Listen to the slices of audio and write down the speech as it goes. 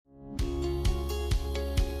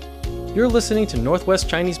You're listening to Northwest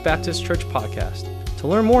Chinese Baptist Church Podcast. To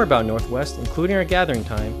learn more about Northwest, including our gathering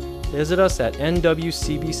time, visit us at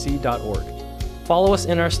nwcbc.org. Follow us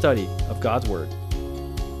in our study of God's Word.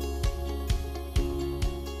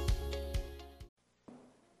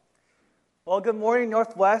 Well, good morning,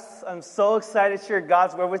 Northwest. I'm so excited to share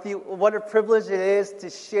God's Word with you. What a privilege it is to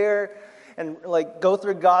share and go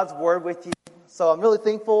through God's Word with you. So I'm really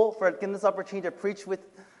thankful for getting this opportunity to preach with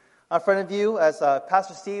in front of you as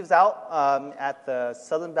Pastor Steve's out at the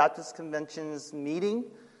Southern Baptist Convention's meeting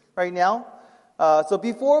right now. So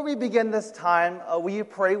before we begin this time, will you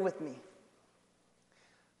pray with me?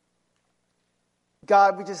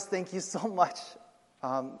 God, we just thank you so much.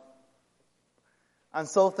 I'm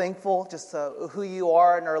so thankful just who you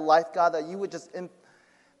are in our life, God, that you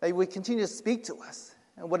would continue to speak to us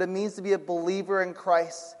and what it means to be a believer in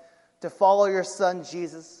Christ, to follow your Son,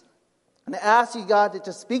 Jesus. And I ask you, God, to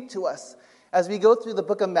just speak to us as we go through the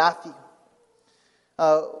book of Matthew,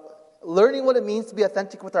 learning what it means to be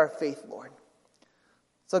authentic with our faith, Lord.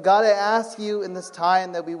 So, God, I ask you in this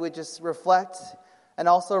time that we would just reflect and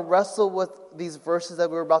also wrestle with these verses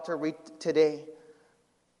that we're about to read today.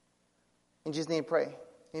 In Jesus' name, pray.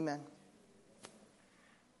 Amen.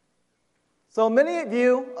 So many of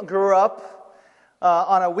you grew up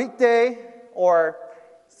on a weekday or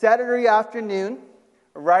Saturday afternoon,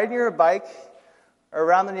 riding your bike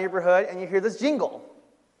around the neighborhood, and you hear this jingle.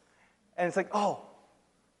 And it's like, oh,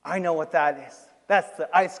 I know what that is. That's the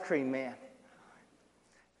ice cream man.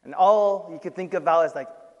 And all you could think about is I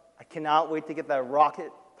cannot wait to get that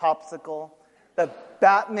rocket popsicle, the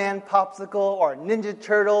Batman popsicle, or Ninja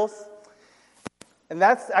Turtles. And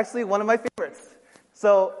that's actually one of my favorites.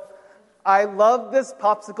 So I love this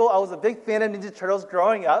popsicle. I was a big fan of Ninja Turtles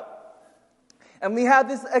growing up. And we had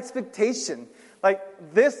this expectation.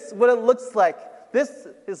 This, what it looks like. This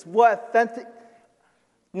is what authentic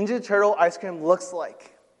Ninja Turtle ice cream looks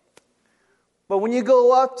like. But when you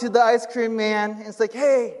go up to the ice cream man, it's like,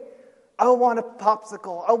 hey, I want a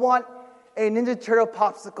popsicle. I want a Ninja Turtle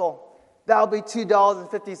popsicle. That'll be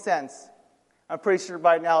 $2.50. I'm pretty sure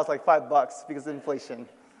by now it's like $5 because of inflation.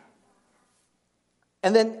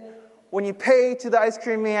 And then when you pay to the ice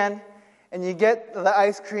cream man and you get the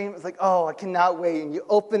ice cream, it's like, oh, I cannot wait. And you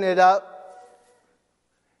open it up.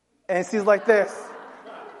 And it seems like this.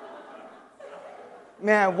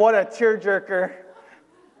 Man, what a tearjerker.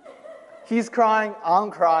 He's crying, I'm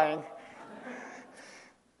crying.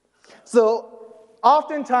 So,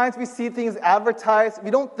 oftentimes we see things advertised.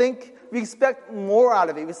 We expect more out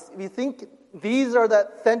of it. We think these are the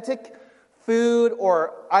authentic food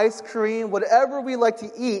or ice cream, whatever we like to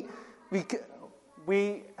eat.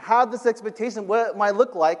 We have this expectation what it might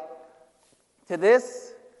look like to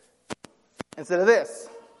this instead of this.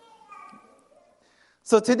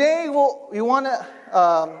 So today we'll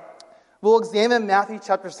examine Matthew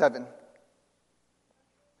chapter 7,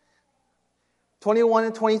 21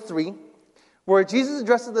 and 23, where Jesus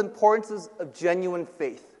addresses the importance of genuine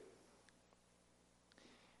faith.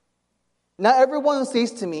 Not everyone who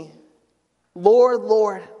says to me, Lord,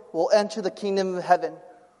 Lord, will enter the kingdom of heaven,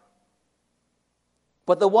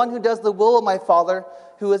 but the one who does the will of my Father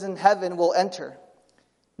who is in heaven will enter.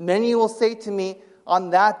 Many will say to me on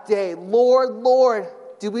that day, Lord, Lord,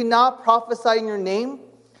 did we not prophesy in your name?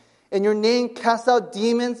 In your name cast out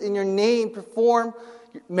demons, in your name perform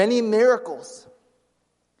many miracles.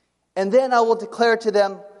 And then I will declare to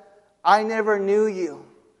them, I never knew you.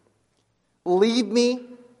 Leave me,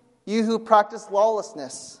 you who practice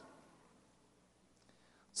lawlessness.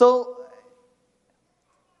 So,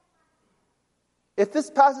 if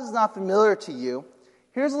this passage is not familiar to you,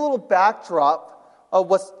 here's a little backdrop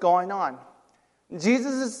of what's going on.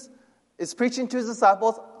 Jesus is preaching to his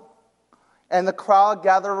disciples, and the crowd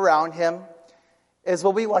gathered around him is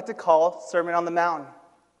what we like to call Sermon on the Mount.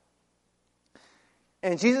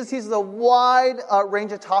 And Jesus teaches a wide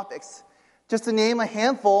range of topics. Just to name a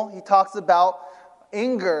handful, he talks about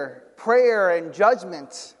anger, prayer, and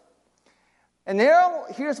judgment. And now,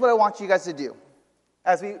 here's what I want you guys to do.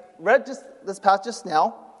 As we read this passage just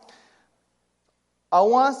now, I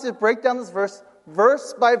want us to break down this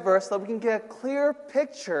verse by verse so we can get a clear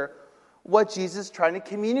picture what Jesus is trying to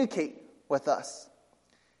communicate with us.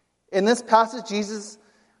 In this passage, Jesus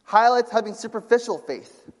highlights having superficial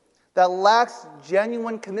faith that lacks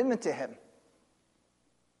genuine commitment to him.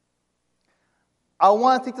 I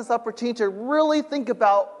want to take this opportunity to really think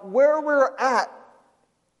about where we're at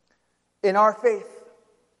in our faith.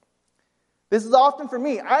 This is often for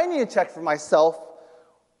me. I need to check for myself.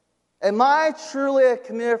 Am I truly a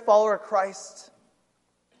committed follower of Christ?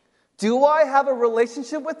 Do I have a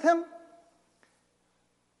relationship with him?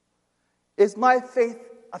 Is my faith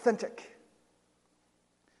authentic?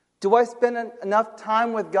 Do I spend enough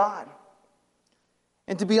time with God?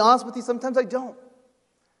 And to be honest with you, sometimes I don't.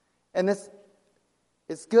 And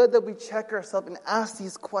it's good that we check ourselves and ask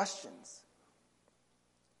these questions.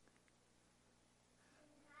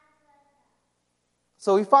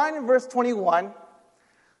 So we find in verse 21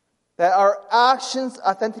 that our actions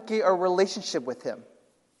authenticate our relationship with Him.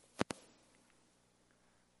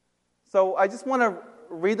 So I just want to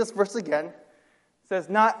read this verse again. It says,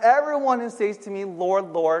 "Not everyone who says to me,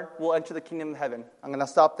 'Lord, Lord,' will enter the kingdom of heaven." I'm going to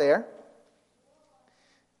stop there.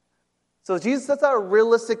 So Jesus sets out a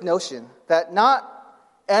realistic notion that not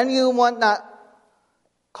anyone that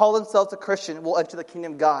call themselves a Christian will enter the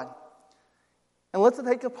kingdom of God. And let's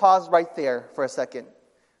take a pause right there for a second.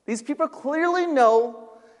 These people clearly know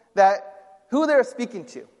that who they're speaking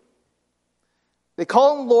to. They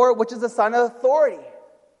call him Lord, which is a sign of authority.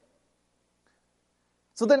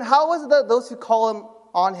 So then how is it that those who call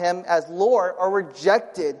on him as Lord are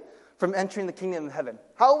rejected from entering the kingdom of heaven?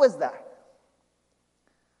 How is that?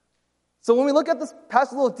 So when we look at this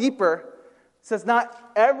passage a little deeper, it says, "Not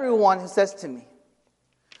everyone who says to me."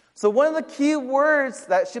 So one of the key words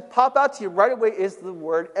that should pop out to you right away is the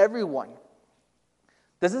word everyone.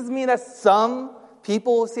 Does this mean that some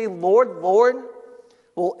people who say, "Lord, Lord,"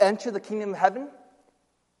 will enter the kingdom of heaven?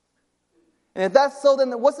 And if that's so,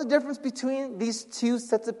 then what's the difference between these two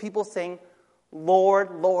sets of people saying,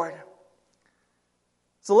 "Lord, Lord"?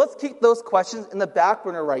 So let's keep those questions in the back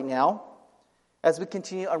burner right now as we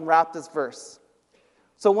continue to unwrap this verse.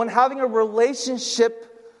 So when having a relationship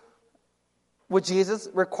with Jesus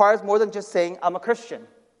requires more than just saying, "I'm a Christian."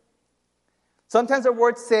 Sometimes our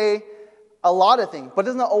words say a lot of things, but it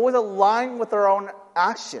doesn't always align with our own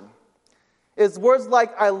action. It's words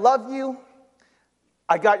like, "I love you,"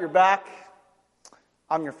 "I got your back,"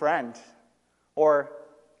 "I'm your friend," or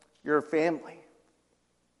 "your family."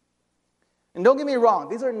 And don't get me wrong,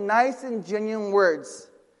 these are nice and genuine words,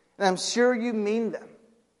 and I'm sure you mean them.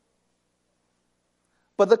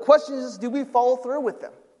 But the question is, do we follow through with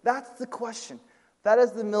them? That's the question. That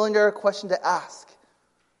is the million-dollar question to ask.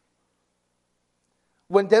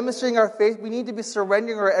 When demonstrating our faith, we need to be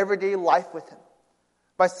surrendering our everyday life with Him.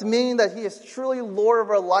 By submitting that He is truly Lord of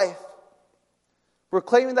our life.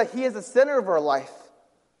 Proclaiming that He is the center of our life.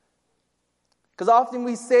 Because often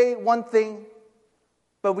we say one thing,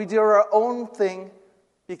 but we do our own thing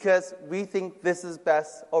because we think this is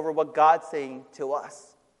best over what God's saying to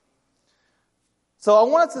us. So I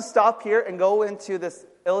want us to stop here and go into this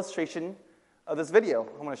illustration of this video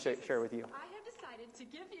I want to share with you. I have decided to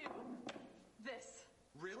give you this.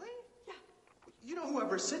 Really? Yeah. You know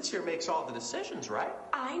whoever sits here makes all the decisions, right?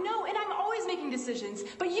 I know, and I'm always making decisions,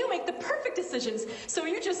 but you make the perfect decisions. So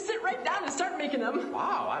you just sit right down and start making them.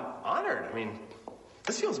 Wow, I'm honored. I mean,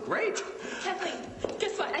 this feels great. Kathleen,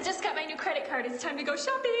 guess what? I just got my new credit card. It's time to go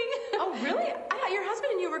shopping. Oh, really? I thought your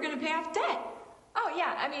husband and you were going to pay off debt. Oh,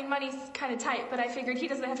 yeah. I mean, money's kind of tight, but I figured he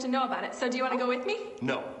doesn't have to know about it. So do you want to go with me?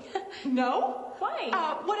 No. No? Why?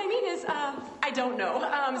 What I mean is, I don't know.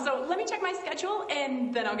 So let me check my schedule,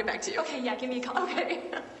 and then I'll get back to you. Okay, yeah, give me a call.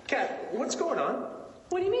 Okay. Kat, what's going on?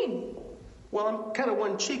 What do you mean? Well, I'm kind of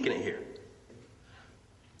one cheeking it here.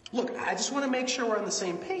 Look, I just want to make sure we're on the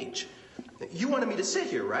same page. You wanted me to sit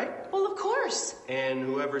here, right? Well, of course. And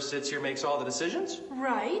whoever sits here makes all the decisions?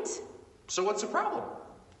 Right. So what's the problem?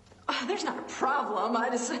 There's not a problem. I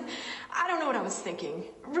don't know what I was thinking.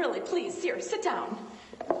 Really, please, here, sit down.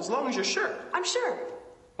 As long as you're sure. I'm sure.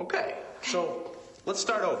 Okay, so let's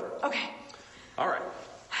start over. Okay. All right.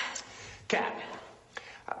 Kat,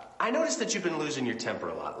 I noticed that you've been losing your temper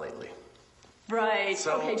a lot lately. Right.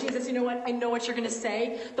 So- Okay, Jesus, you know what? I know what you're going to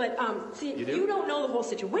say, but, see, You do? you don't know the whole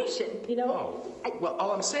situation, you know? Oh, well,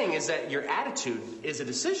 all I'm saying is that your attitude is a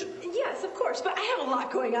decision. Yes, of course, but I have a lot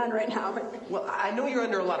going on right now. Well, I know you're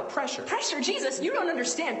under a lot of pressure. Pressure? Jesus, you don't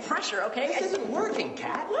understand pressure, okay? This isn't working,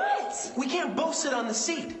 Kat. What? We can't both sit on the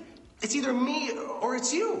seat. It's either me or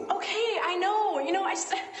it's you. Okay, I know. You know, I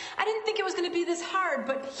didn't think it was going to be this hard,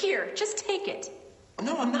 but here, just take it.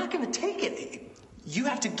 No, I'm not going to take it. You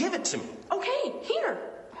have to give it to me. Okay, here.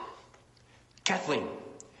 Kathleen,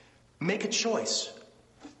 make a choice.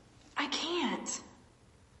 I can't.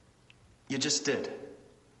 You just did.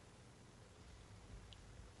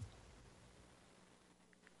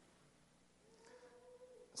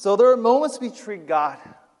 So there are moments we treat God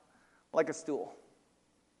like a stool.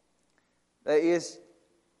 That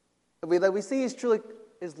we see He's truly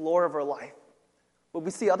is Lord of our life. But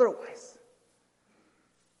we see otherwise.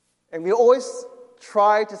 And we always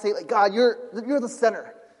try to say, like, God, you're the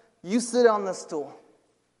center. You sit on the stool.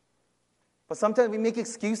 But sometimes we make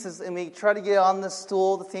excuses and we try to get on the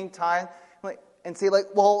stool at the same time. Like, and say like,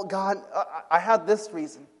 well, God, I have this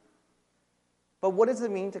reason. But what does it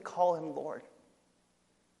mean to call him Lord?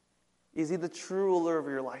 Is he the true ruler of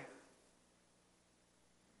your life?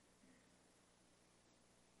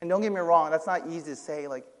 And don't get me wrong, that's not easy to say,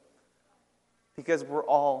 like, because we're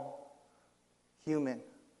all human.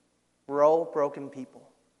 We're all broken people.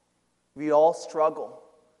 We all struggle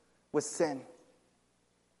with sin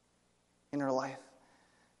in our life.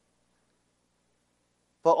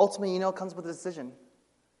 But ultimately, it comes with a decision.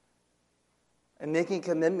 And making a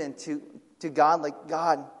commitment to God, like,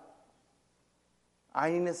 God, I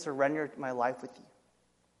need to surrender my life with you.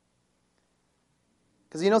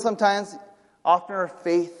 Because sometimes, often our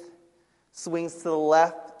faith swings to the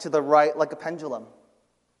left, to the right, like a pendulum.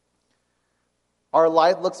 Our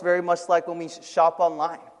life looks very much like when we shop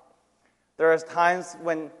online. There are times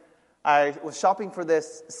when I was shopping for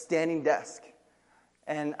this standing desk,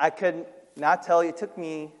 and I could not tell you, it took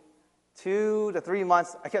me 2 to 3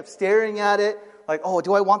 months. I kept staring at it, like, oh,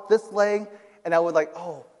 do I want this leg? And I would like,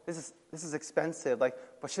 oh, this is expensive. Like,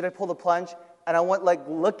 but should I pull the plunge? And I would like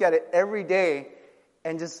look at it every day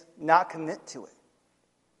and just not commit to it.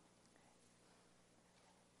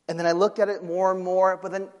 And then I look at it more and more,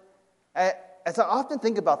 but then as I often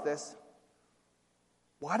think about this,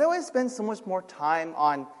 why do I spend so much more time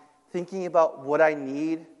on thinking about what I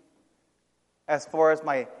need as far as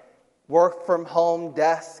my work from home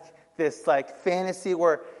desk, this like fantasy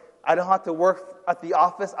where I don't have to work at the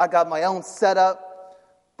office, I got my own setup,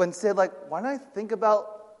 but instead like, why don't I think about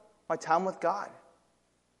my time with God,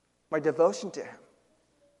 my devotion to him?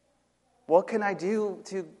 What can I do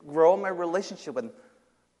to grow my relationship with him?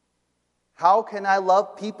 How can I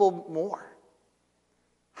love people more?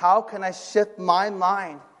 How can I shift my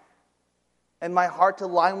mind and my heart to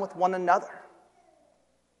align with one another?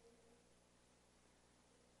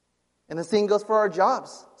 And the same goes for our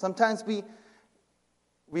jobs. Sometimes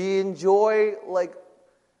we enjoy like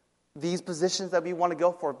these positions that we want to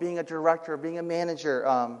go for, being a director, being a manager.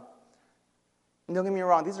 Don't get me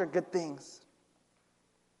wrong, these are good things.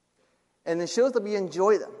 And it shows that we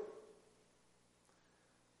enjoy them.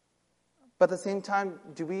 But at the same time,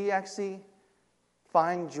 do we actually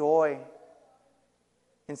find joy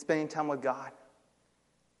in spending time with God?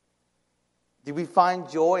 Do we find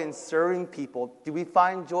joy in serving people? Do we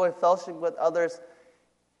find joy fellowshipping with others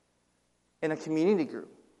in a community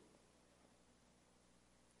group?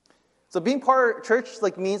 So being part of church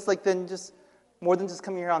means then just more than just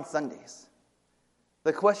coming here on Sundays.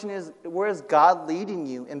 The question is, where is God leading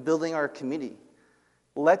you in building our community?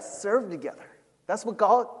 Let's serve together. That's what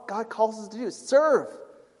God calls us to do, serve.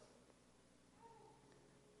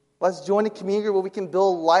 Let's join a community where we can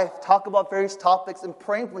build life, talk about various topics, and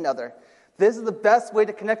pray for one another. This is the best way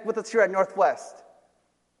to connect with us here at Northwest.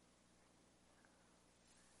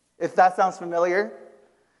 If that sounds familiar,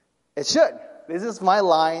 it should. This is my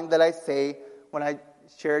line that I say when I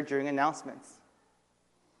share during announcements.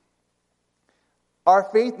 Our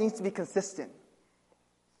faith needs to be consistent,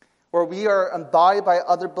 where we are embodied by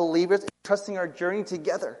other believers, trusting our journey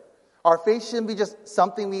together. Our faith shouldn't be just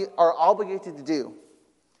something we are obligated to do,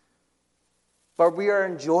 but we are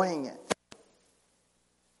enjoying it.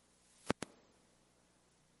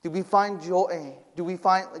 Do we find joy? Do we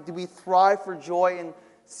thrive for joy in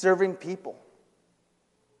serving people?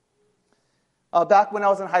 Back when I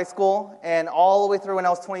was in high school and all the way through when I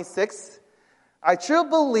was 26, I truly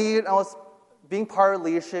believed being part of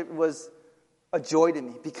leadership was a joy to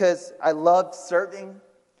me because I loved serving.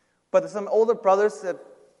 But some older brothers that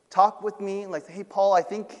talked with me and hey, Paul, I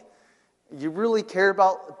think you really care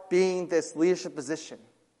about being this leadership position.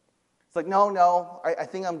 It's like, no, I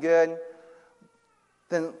think I'm good.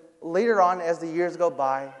 Then later on, as the years go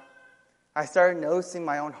by, I started noticing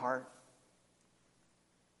my own heart.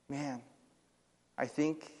 Man, I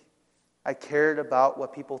think I cared about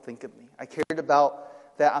what people think of me. I cared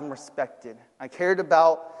about that I'm respected. I cared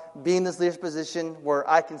about being in this leadership position where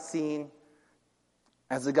I can see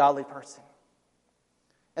as a godly person.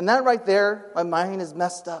 And that right there, my mind is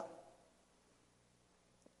messed up.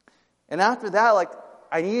 And after that,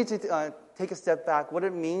 I needed to take a step back. What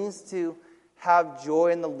it means to have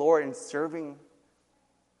joy in the Lord and serving.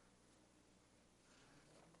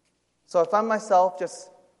 So I found myself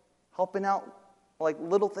just helping out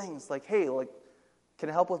little things. Hey, can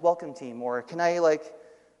I help with welcome team? Or can I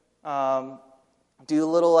do a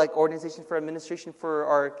little organization for administration for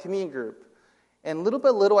our community group? And little by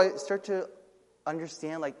little, I start to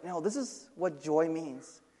understand this is what joy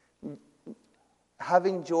means.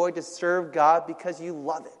 Having joy to serve God because you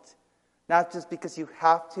love it. Not just because you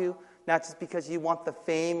have to, not just because you want the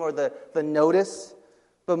fame or the notice,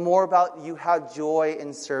 but more about you have joy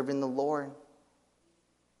in serving the Lord.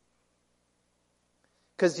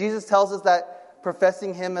 Because Jesus tells us that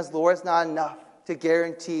professing him as Lord is not enough to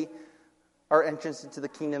guarantee our entrance into the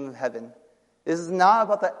kingdom of heaven. This is not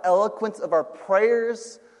about the eloquence of our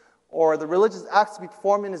prayers or the religious acts we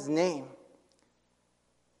perform in his name.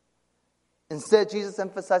 Instead, Jesus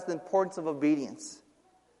emphasized the importance of obedience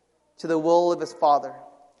to the will of his Father.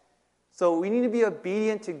 So we need to be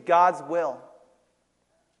obedient to God's will.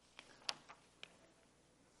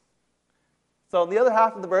 So the other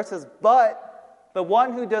half of the verse says, but the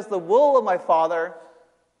one who does the will of my Father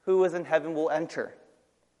who is in heaven will enter.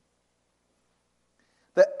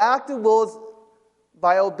 The active will is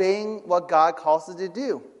by obeying what God calls us to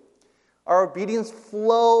do. Our obedience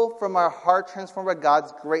flows from our heart transformed by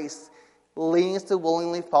God's grace, leading us to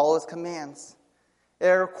willingly follow his commands. It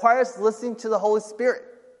requires listening to the Holy Spirit,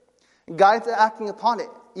 guiding us acting upon it,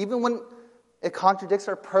 even when it contradicts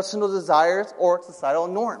our personal desires or societal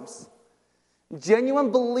norms.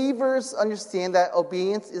 Genuine believers understand that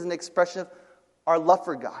obedience is an expression of our love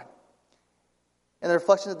for God and a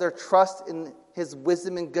reflection of their trust in his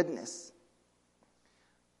wisdom and goodness.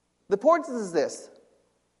 The point is this: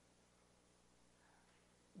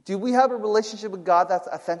 do we have a relationship with God that's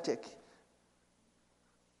authentic?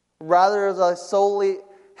 Rather than solely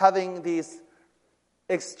having these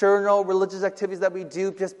external religious activities that we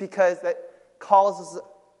do just because that calls us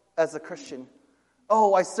as a Christian.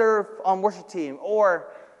 Oh, I serve on worship team,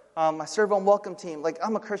 or I serve on welcome team, like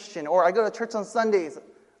I'm a Christian, or I go to church on Sundays,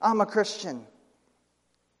 I'm a Christian.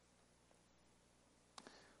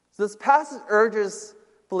 So this passage urges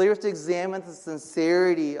believers to examine the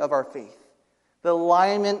sincerity of our faith, the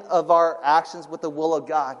alignment of our actions with the will of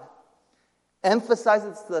God,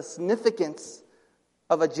 emphasizes the significance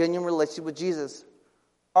of a genuine relationship with Jesus.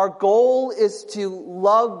 Our goal is to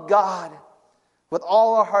love God with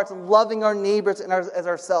all our hearts, loving our neighbors and as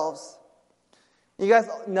ourselves. You guys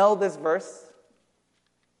know this verse?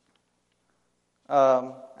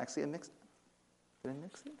 Actually, I mixed it. Did I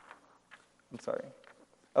mix it? I'm sorry.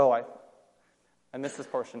 Oh, I missed this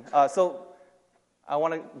portion. So I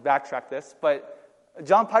want to backtrack this, but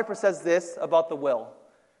John Piper says this about the will.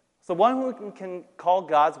 So one we can call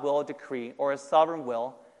God's will a decree or his sovereign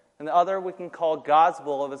will, and the other we can call God's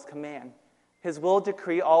will of his command. His will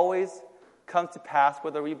decree always comes to pass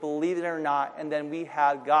whether we believe it or not, and then we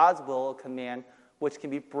have God's will of command, which can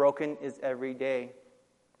be broken is every day.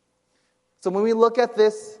 So when we look at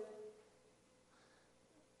this,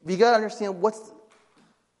 we got to understand what's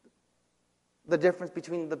the difference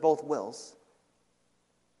between the both wills.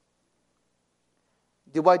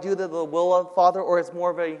 Do I do the will of the Father, or is more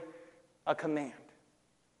of a command?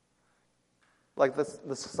 Like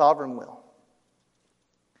the sovereign will.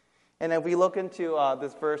 And if we look into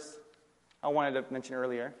this verse I wanted to mention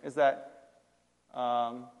earlier, is that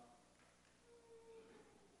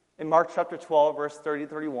in Mark chapter 12, verse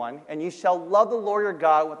 30-31, and you shall love the Lord your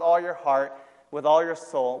God with all your heart, with all your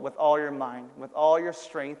soul, with all your mind, with all your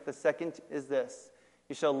strength. The second is this: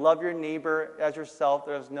 you shall love your neighbor as yourself.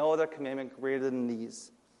 There is no other commandment greater than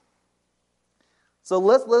these. So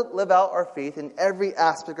let's live out our faith in every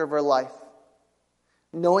aspect of our life,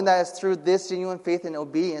 knowing that it's through this genuine faith and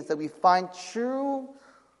obedience that we find true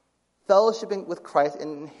fellowship with Christ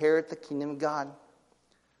and inherit the kingdom of God.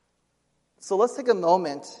 So let's take a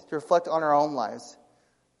moment to reflect on our own lives.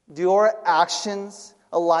 Do our actions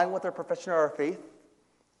align with our profession of our faith?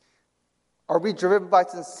 Are we driven by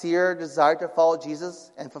sincere desire to follow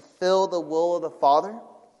Jesus and fulfill the will of the Father?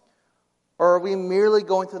 Or are we merely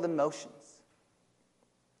going through the motions,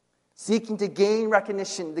 seeking to gain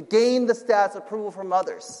recognition, to gain the status, approval from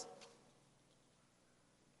others?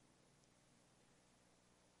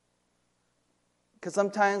 Because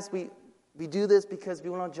sometimes we do this because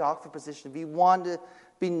we want to jog for position. We want to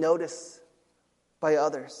be noticed by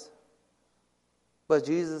others. But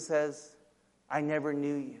Jesus says, I never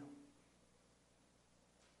knew you.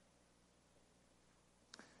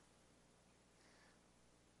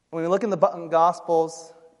 When we look in the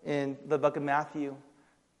Gospels, in the book of Matthew,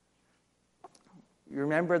 you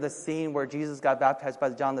remember the scene where Jesus got baptized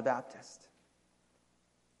by John the Baptist.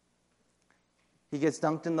 He gets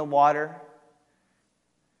dunked in the water,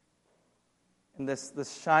 and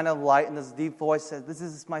this shine of light and this deep voice says, "This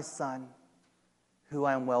is my son, who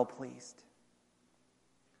I am well pleased."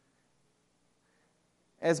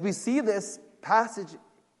 As we see this passage,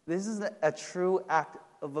 this is a true act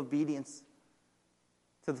of obedience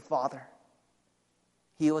to the Father.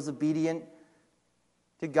 He was obedient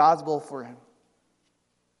to God's will for him.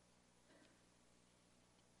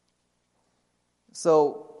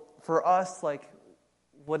 So for us,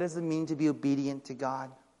 what does it mean to be obedient to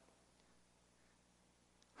God?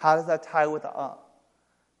 How does that tie with our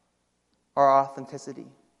our authenticity.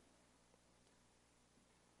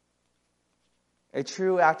 A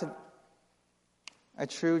true,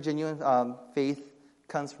 genuine faith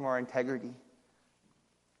comes from our integrity.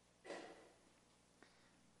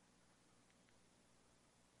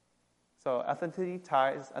 So authenticity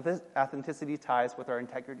ties with our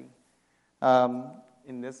integrity.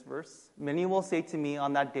 In this verse, many will say to me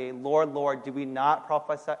on that day, Lord, Lord, did we not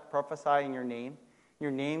prophesy in your name?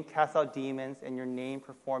 Your name cast out demons, and your name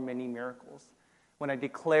performed many miracles. When I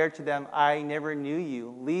declared to them, I never knew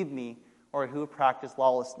you, leave me, or who practice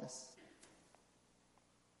lawlessness.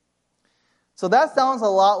 So that sounds a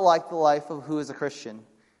lot like the life of who is a Christian.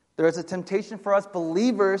 There is a temptation for us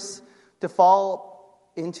believers to fall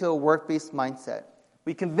into a work-based mindset.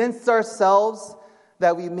 We convince ourselves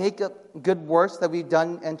that we make up good works that we've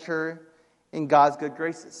done enter in God's good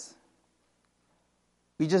graces.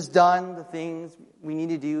 We just done the things we need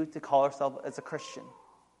to do to call ourselves as a Christian.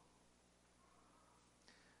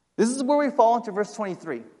 This is where we fall into verse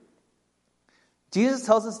 23. Jesus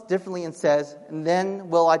tells us differently and says, and then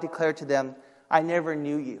will I declare to them, I never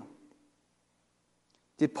knew you.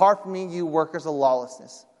 Depart from me, you workers of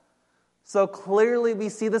lawlessness. So clearly we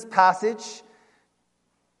see this passage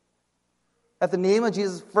that the name of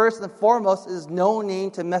Jesus, first and foremost, is no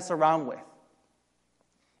name to mess around with.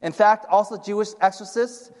 In fact, also Jewish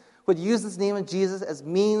exorcists would use this name of Jesus as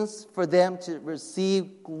means for them to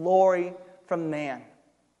receive glory from man.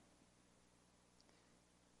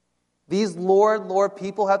 These Lord, Lord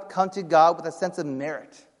people have come to God with a sense of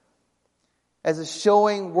merit, as if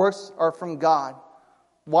showing works are from God,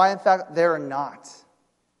 why in fact they are not.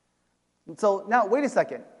 So now, wait a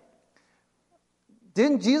second.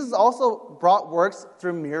 Didn't Jesus also brought works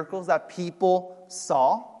through miracles that people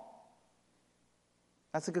saw?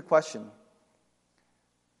 That's a good question.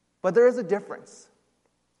 But there is a difference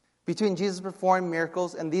between Jesus performing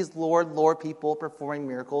miracles and these Lord, Lord people performing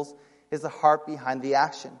miracles is the heart behind the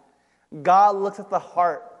action. God looks at the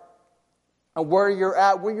heart and where you're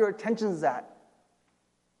at, where your attention's at.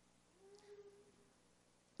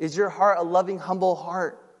 Is your heart a loving, humble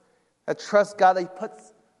heart that trusts God,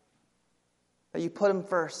 that you put Him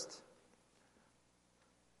first?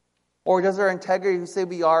 Or does our integrity, who say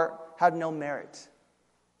we are, have no merit?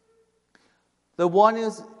 The one who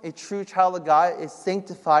is a true child of God is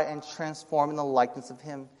sanctified and transformed in the likeness of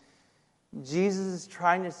Him. Jesus is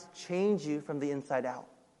trying to change you from the inside out.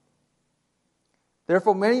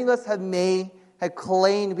 Therefore, many of us had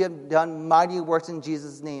claimed we have done mighty works in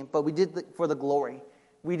Jesus' name, but we did it for the glory.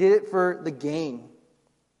 We did it for the gain.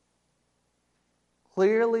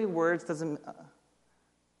 Clearly, words doesn't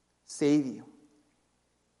save you.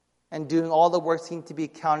 And doing all the works seem to be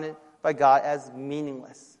counted by God as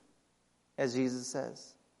meaningless, as Jesus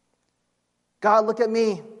says. God, look at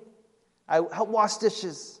me. I help wash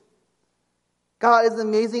dishes. God is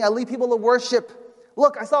amazing. I lead people to worship.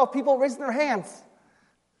 Look, I saw people raising their hands.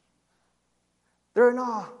 They're in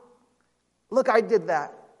awe. Look, I did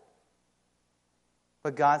that.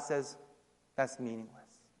 But God says, that's meaningless.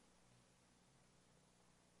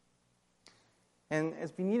 And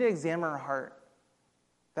as we need to examine our heart,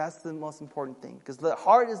 that's the most important thing. Because the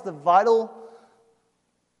heart is the vital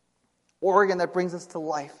organ that brings us to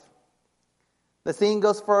life. The same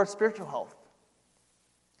goes for our spiritual health.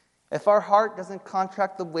 If our heart doesn't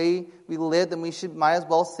contract the way we live, then we might as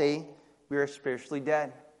well say we are spiritually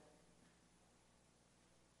dead.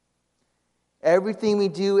 Everything we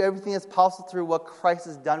do, everything is possible through what Christ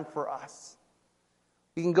has done for us.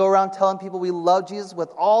 We can go around telling people we love Jesus with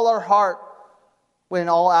all our heart, when in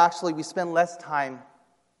all actually we spend less time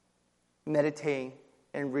meditating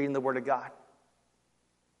and reading the Word of God.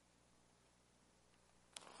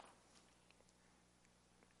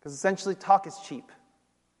 Because essentially talk is cheap.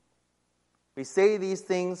 We say these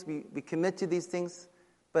things, we commit to these things,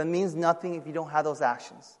 but it means nothing if you don't have those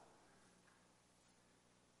actions.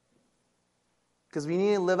 Because we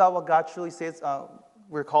need to live out what God truly says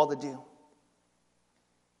we're called to do.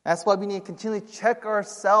 That's why we need to continually check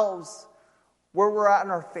ourselves where we're at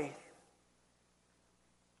in our faith.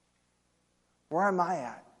 Where am I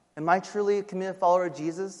at? Am I truly a committed follower of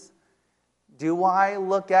Jesus? Do I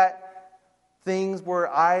look at things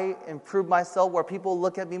where I improve myself, where people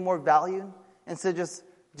look at me more valued, instead of just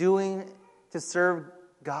doing to serve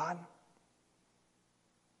God?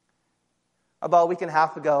 About a week and a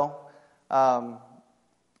half ago, I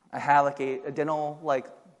had a dental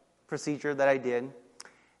procedure that I did,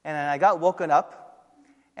 and I got woken up,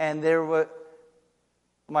 and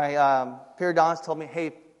my periodontist told me,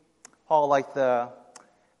 "Hey, Paul, the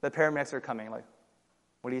paramedics are coming."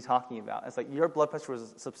 What are you talking about? It's your blood pressure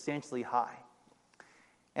was substantially high.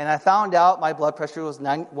 And I found out my blood pressure was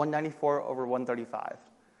 194 over 135.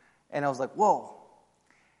 And I was like, whoa.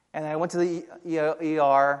 And I went to the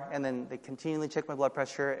ER, and then they continually checked my blood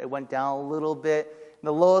pressure. It went down a little bit.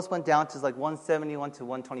 The lowest went down to like 171 to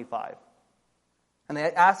 125. And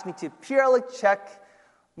they asked me to purely check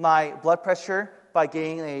my blood pressure by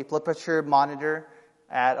getting a blood pressure monitor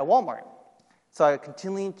at a Walmart. So I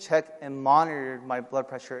continually checked and monitored my blood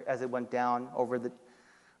pressure as it went down over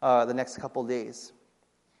the next couple of days.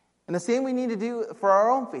 And the same we need to do for our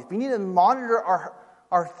own faith. We need to monitor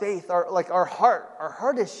our faith, our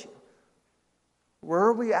heart issue. Where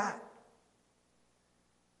are we at?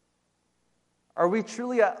 Are we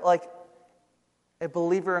truly a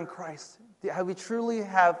believer in Christ? Have we truly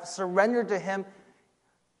surrendered to Him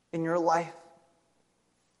in your life?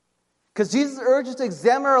 Because Jesus urges us to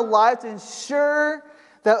examine our lives to ensure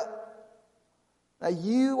that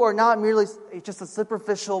you are not merely just a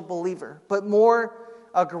superficial believer, but more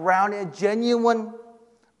a grounded, a genuine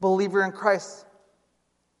believer in Christ.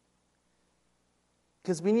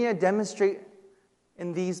 Because we need to demonstrate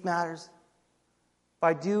in these matters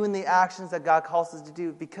by doing the actions that God calls us to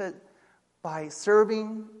do. Because by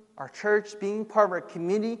serving our church, being part of our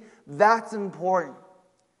community, that's important.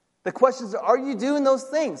 The question is, are you doing those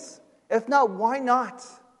things? If not, why not?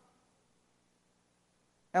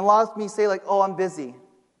 And a lot of me say oh, I'm busy.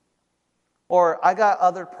 Or I got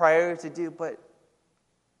other priorities to do, but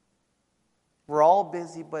we're all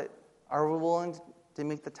busy, but are we willing to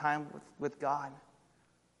make the time with God?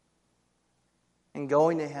 And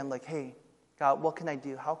going to Him hey, God, what can I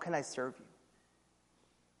do? How can I serve you?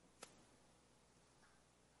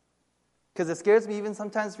 Because it scares me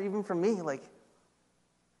sometimes for me,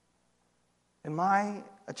 am I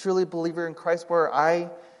a truly believer in Christ where I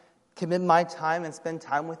commit my time and spend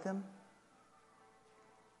time with Him?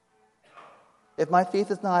 If my faith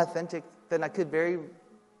is not authentic, then I could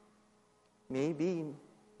maybe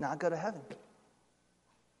not go to heaven.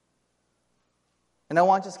 And I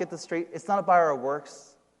want to just get this straight. It's not by our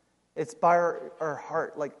works. It's by our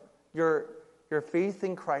heart. Your faith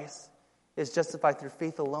in Christ is justified through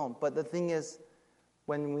faith alone. But the thing is,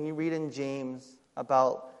 when we read in James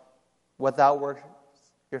about without works,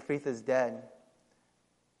 your faith is dead,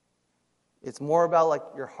 it's more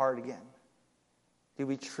about your heart again. Do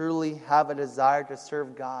we truly have a desire to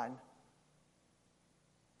serve God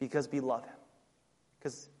because we love Him?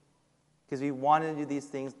 Because we want to do these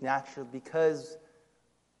things naturally because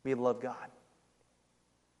we love God.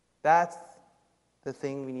 That's the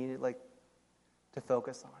thing we need to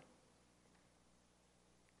focus on.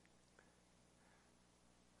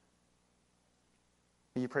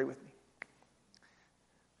 Will you pray with me?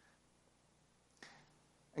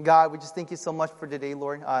 And God, we just thank you so much for today,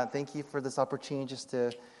 Lord. Thank you for this opportunity just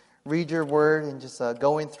to read your word and just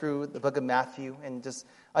going through the book of Matthew and just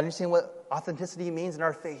understand what authenticity means in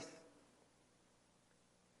our faith.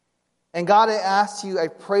 And God, I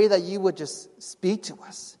pray that you would just speak to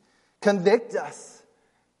us, convict us.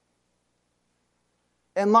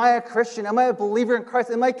 Am I a Christian? Am I a believer in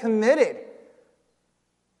Christ? Am I committed?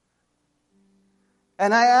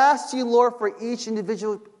 And I ask you, Lord, for each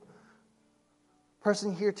individual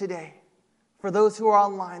person here today, for those who are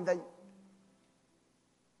online, that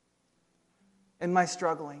am I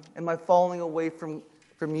struggling? Am I falling away from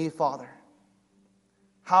you, Father?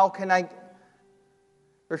 How can I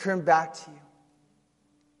return back to you?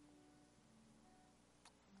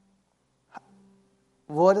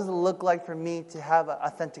 What does it look like for me to have an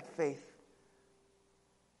authentic faith?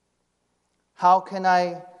 How can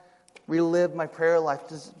I relive my prayer life,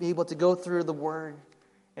 to be able to go through the Word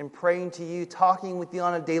and praying to you, talking with you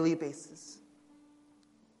on a daily basis?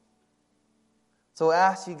 So I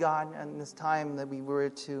ask you, God, in this time that we were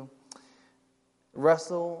to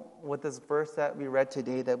wrestle with this verse that we read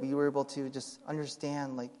today, that we were able to just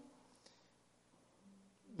understand,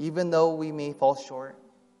 even though we may fall short,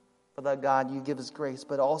 but that God, you give us grace.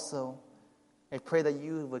 But also, I pray that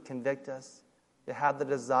you would convict us to have the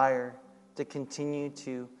desire to continue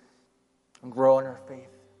to grow in our faith,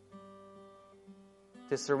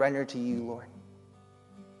 to surrender to you, Lord.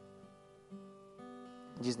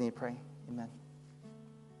 In Jesus' name I pray. Amen.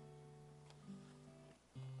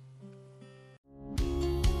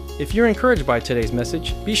 If you're encouraged by today's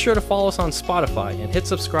message, be sure to follow us on Spotify and hit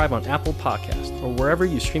subscribe on Apple Podcasts or wherever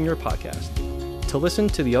you stream your podcast. To listen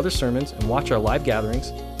to the other sermons and watch our live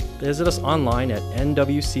gatherings, visit us online at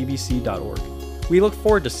nwcbc.org. We look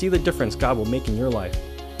forward to see the difference God will make in your life.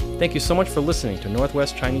 Thank you so much for listening to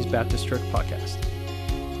Northwest Chinese Baptist Church Podcast.